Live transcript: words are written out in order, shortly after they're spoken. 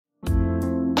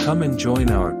Come and join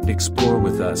our Explore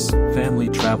with Us family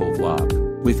travel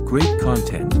vlog, with great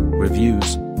content,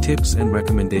 reviews, tips and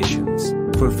recommendations,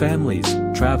 for families,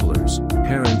 travelers,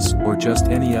 parents or just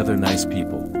any other nice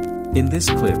people. In this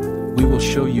clip, we will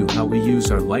show you how we use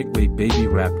our lightweight baby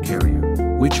wrap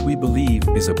carrier, which we believe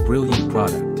is a brilliant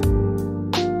product.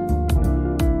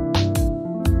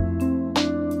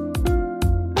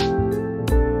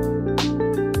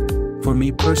 For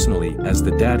me personally, as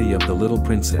the daddy of the little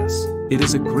princess, it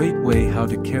is a great way how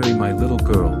to carry my little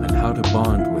girl and how to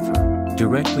bond with her,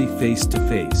 directly face to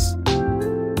face.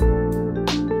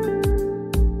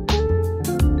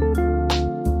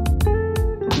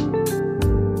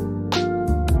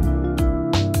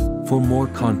 For more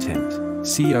content,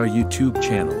 see our YouTube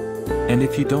channel. And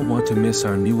if you don't want to miss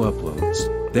our new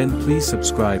uploads, then please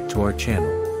subscribe to our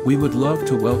channel. We would love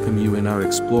to welcome you in our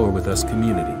Explore with Us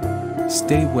community.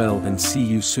 Stay well and see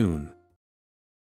you soon.